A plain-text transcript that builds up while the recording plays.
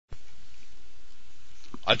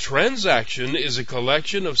A transaction is a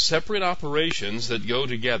collection of separate operations that go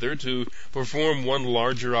together to perform one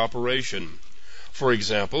larger operation. For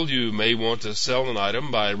example, you may want to sell an item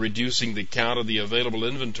by reducing the count of the available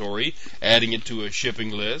inventory, adding it to a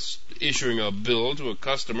shipping list, issuing a bill to a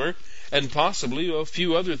customer, and possibly a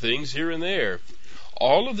few other things here and there.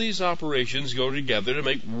 All of these operations go together to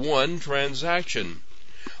make one transaction.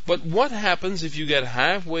 But what happens if you get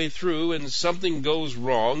halfway through and something goes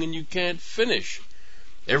wrong and you can't finish?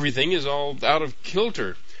 Everything is all out of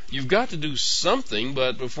kilter. You've got to do something,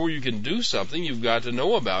 but before you can do something, you've got to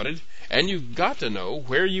know about it, and you've got to know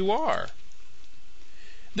where you are.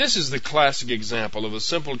 This is the classic example of a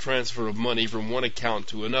simple transfer of money from one account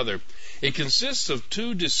to another. It consists of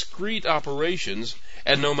two discrete operations,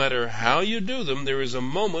 and no matter how you do them, there is a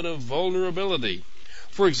moment of vulnerability.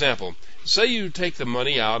 For example, say you take the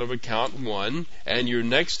money out of account 1, and your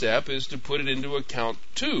next step is to put it into account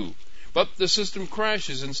 2. But the system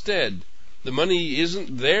crashes instead. The money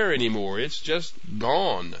isn't there anymore. It's just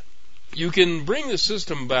gone. You can bring the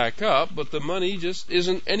system back up, but the money just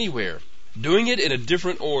isn't anywhere. Doing it in a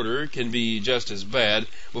different order can be just as bad.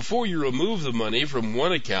 Before you remove the money from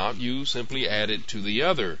one account, you simply add it to the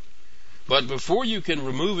other. But before you can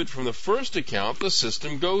remove it from the first account, the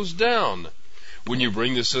system goes down. When you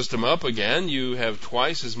bring the system up again, you have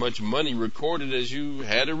twice as much money recorded as you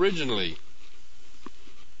had originally.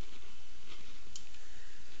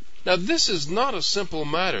 Now, this is not a simple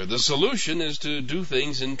matter. The solution is to do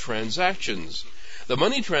things in transactions. The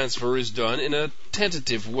money transfer is done in a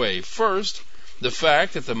tentative way. First, the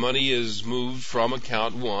fact that the money is moved from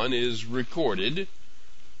account 1 is recorded.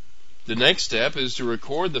 The next step is to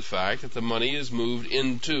record the fact that the money is moved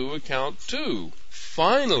into account 2.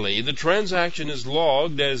 Finally, the transaction is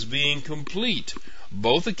logged as being complete.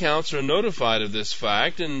 Both accounts are notified of this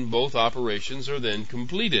fact, and both operations are then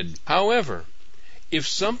completed. However, if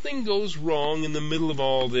something goes wrong in the middle of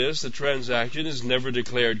all this, the transaction is never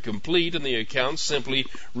declared complete, and the accounts simply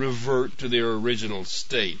revert to their original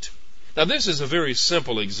state. Now, this is a very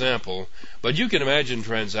simple example, but you can imagine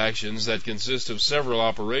transactions that consist of several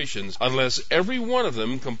operations. Unless every one of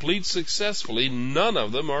them completes successfully, none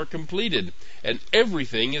of them are completed, and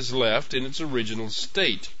everything is left in its original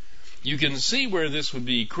state. You can see where this would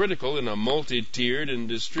be critical in a multi-tiered and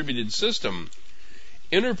distributed system.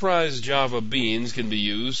 Enterprise Java beans can be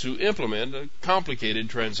used to implement a complicated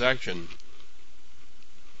transaction.